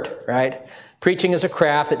ever heard, right? Preaching is a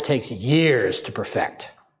craft that takes years to perfect.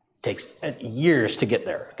 It takes years to get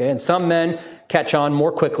there, okay? And some men catch on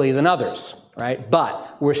more quickly than others, right?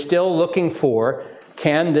 But we're still looking for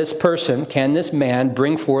can this man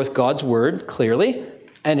bring forth God's word clearly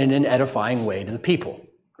and in an edifying way to the people,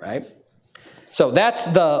 right? So that's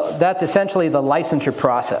essentially the licensure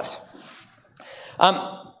process.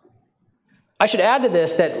 I should add to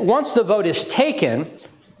this that once the vote is taken,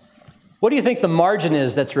 what do you think the margin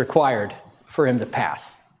is that's required for him to pass?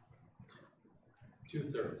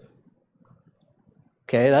 2/3.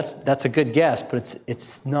 Okay, that's a good guess, but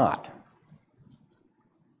it's not.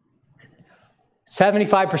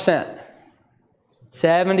 75%.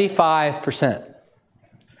 75%.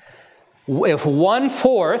 If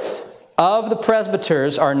 1/4 of the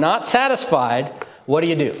presbyters are not satisfied, what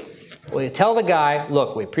do? Well, you tell the guy,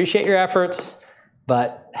 look, we appreciate your efforts,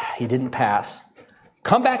 but you didn't pass.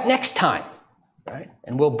 Come back next time, right?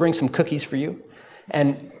 And we'll bring some cookies for you,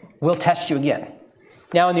 and we'll test you again.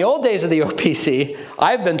 Now, in the old days of the OPC,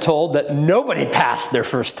 I've been told that nobody passed their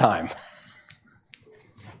first time.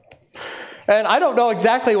 And I don't know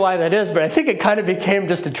exactly why that is, but I think it kind of became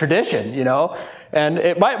just a tradition, And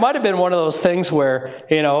it might have been one of those things where,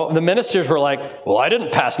 the ministers were like, well, I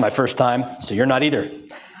didn't pass my first time, so you're not either.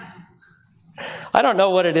 I don't know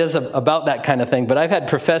what it is about that kind of thing, but I had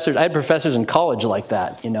professors in college like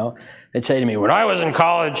that, They'd say to me, when I was in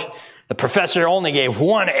college, the professor only gave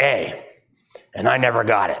 1 A, and I never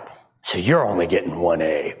got it. So you're only getting 1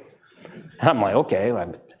 A. And I'm like, okay,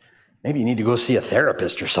 maybe you need to go see a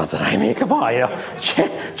therapist or something. I mean, come on,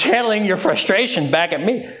 channeling your frustration back at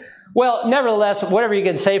me. Well, nevertheless, whatever you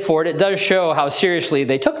can say for it, it does show how seriously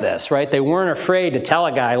they took this, right? They weren't afraid to tell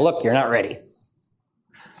a guy, look, you're not ready.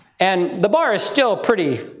 And the bar is still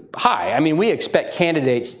pretty high. I mean, we expect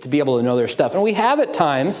candidates to be able to know their stuff. And we have at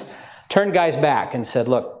times turned guys back and said,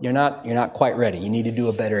 look, you're not quite ready. You need to do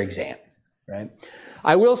a better exam, right?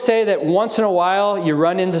 I will say that once in a while you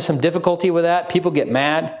run into some difficulty with that. People get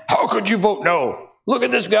mad. How could you vote no? Look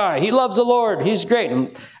at this guy. He loves the Lord. He's great.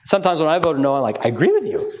 And sometimes when I vote no, I'm like, I agree with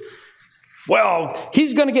you. Well,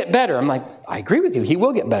 he's going to get better. I'm like, I agree with you. He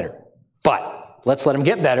will get better. But let's let him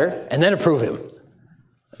get better and then approve him,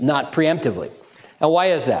 not preemptively. And why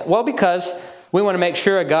is that? Well, because we want to make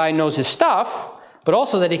sure a guy knows his stuff, but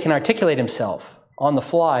also that he can articulate himself on the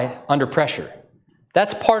fly under pressure.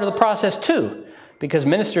 That's part of the process too, because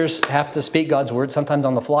ministers have to speak God's word sometimes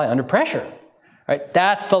on the fly under pressure. Right?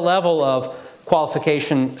 That's the level of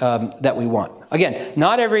qualification that we want. Again,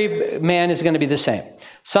 not every man is going to be the same.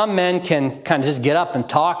 Some men can kind of just get up and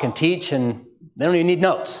talk and teach, and they don't even need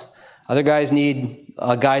notes. Other guys need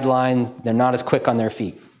a guideline. They're not as quick on their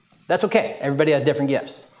feet. That's okay. Everybody has different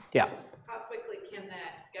gifts. Yeah. How quickly can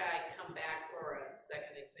that guy come back for a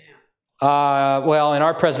second exam? Well, in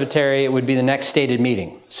our presbytery, it would be the next stated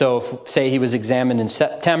meeting. So if, say he was examined in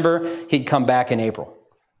September, he'd come back in April,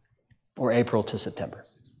 or April to September.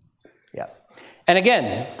 Yeah. And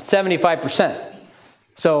again, 75%.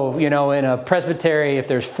 So, in a presbytery, if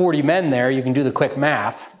there's 40 men there, you can do the quick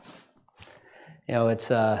math. It's,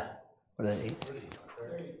 what are they?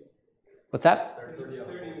 What's that? 30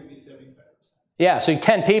 would be 75%. Yeah, so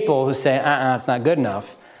 10 people who say, it's not good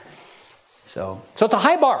enough. So it's a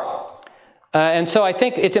high bar. And so I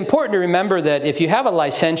think it's important to remember that if you have a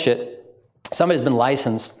licentiate, somebody's been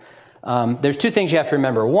licensed, there's two things you have to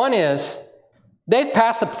remember. One is they've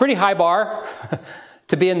passed a pretty high bar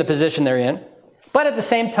to be in the position they're in, but at the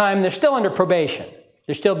same time, they're still under probation.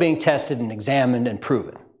 They're still being tested and examined and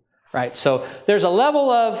proven, right? So there's a level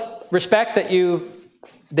of respect that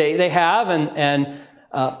they have, and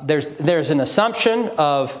there's an assumption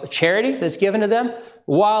of charity that's given to them,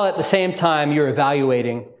 while at the same time you're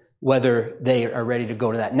evaluating whether they are ready to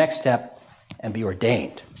go to that next step and be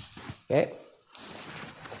ordained. Okay.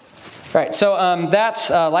 All right. So that's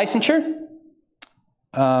licensure.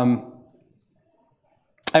 And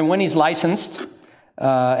when he's licensed,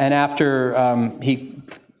 and after he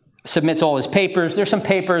submits all his papers, there's some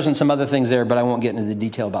papers and some other things there, but I won't get into the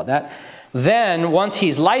detail about that. Then, once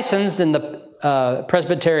he's licensed and the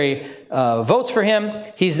presbytery votes for him,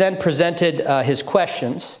 he's then presented his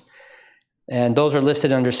questions. And those are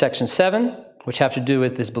listed under Section 7, which have to do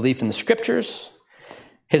with his belief in the Scriptures,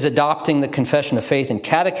 his adopting the confession of faith and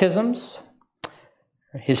catechisms,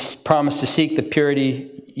 his promise to seek the purity,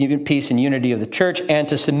 peace, and unity of the church, and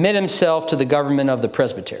to submit himself to the government of the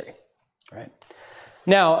presbytery. Right?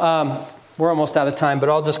 Now, we're almost out of time, but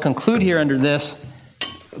I'll just conclude here under this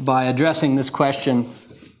by addressing this question.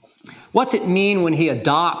 What's it mean when he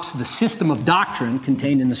adopts the system of doctrine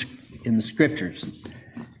contained in the Scriptures?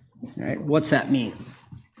 All right, what's that mean?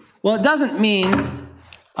 Well, it doesn't mean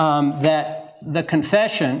that the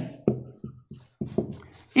confession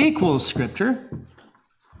equals Scripture,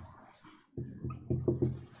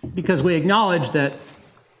 because we acknowledge that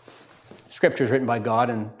Scripture is written by God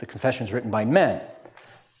and the confession is written by men,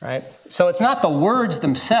 right? So it's not the words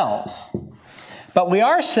themselves, but we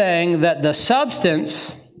are saying that the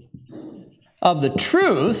substance of the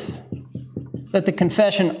truth that the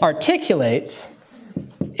confession articulates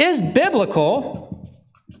is biblical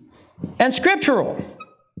and scriptural.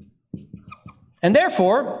 And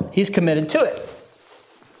therefore, he's committed to it.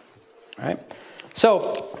 All right?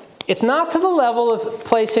 So it's not to the level of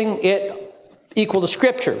placing it equal to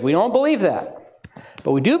Scripture. We don't believe that.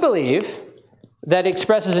 But we do believe that it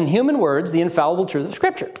expresses in human words the infallible truth of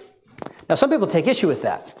Scripture. Now, some people take issue with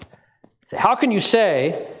that. Say, how can you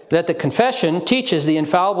say that the confession teaches the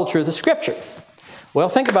infallible truth of Scripture? Well,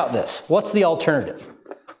 think about this. What's the alternative?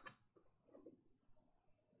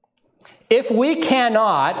 If we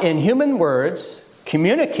cannot, in human words,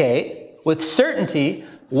 communicate with certainty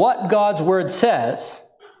what God's Word says,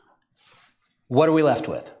 what are we left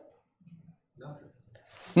with?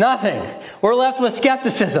 Nothing. We're left with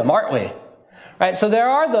skepticism, aren't we? Right? So there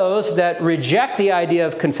are those that reject the idea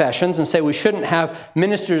of confessions and say we shouldn't have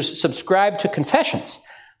ministers subscribe to confessions.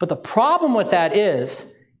 But the problem with that is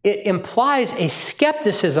it implies a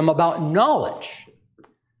skepticism about knowledge.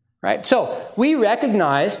 Right? So we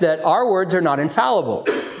recognize that our words are not infallible,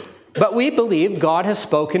 but we believe God has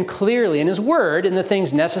spoken clearly in His Word in the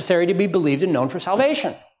things necessary to be believed and known for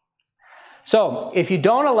salvation. So if you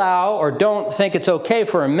don't allow or don't think it's okay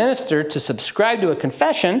for a minister to subscribe to a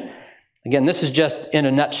confession, again, this is just in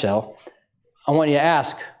a nutshell, I want you to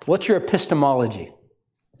ask, what's your epistemology?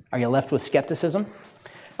 Are you left with skepticism?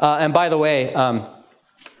 And by the way,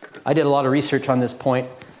 I did a lot of research on this point.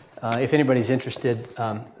 If anybody's interested,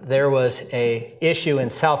 there was an issue in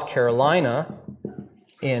South Carolina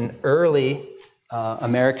in early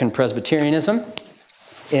American Presbyterianism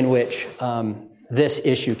in which this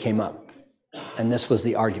issue came up. And this was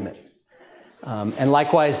the argument. And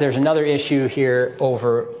likewise, there's another issue here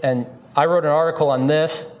over, and I wrote an article on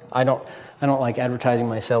this. I don't like advertising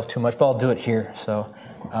myself too much, but I'll do it here. So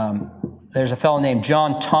there's a fellow named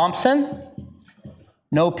John Thompson,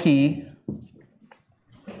 no P,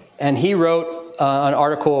 and he wrote an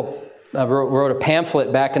article, wrote a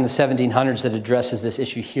pamphlet back in the 1700s that addresses this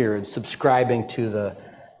issue here, and subscribing to the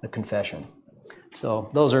confession. So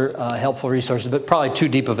those are helpful resources, but probably too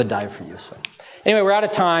deep of a dive for you. So anyway, we're out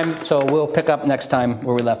of time, so we'll pick up next time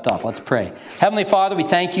where we left off. Let's pray. Heavenly Father, we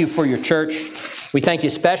thank you for your church. We thank you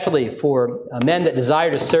especially for men that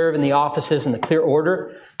desire to serve in the offices in the clear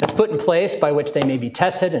order that's put in place by which they may be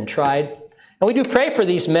tested and tried. And we do pray for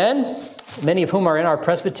these men, many of whom are in our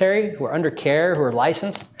presbytery, who are under care, who are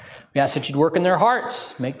licensed. We ask that you'd work in their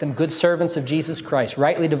hearts, make them good servants of Jesus Christ,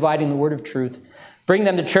 rightly dividing the word of truth. Bring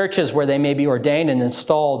them to churches where they may be ordained and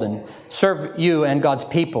installed and serve you and God's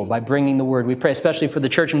people by bringing the word. We pray especially for the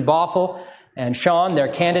church in Bothell and Sean, their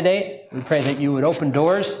candidate. We pray that you would open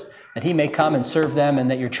doors, that he may come and serve them,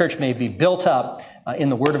 and that your church may be built up in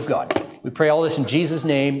the word of God. We pray all this in Jesus'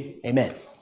 name. Amen.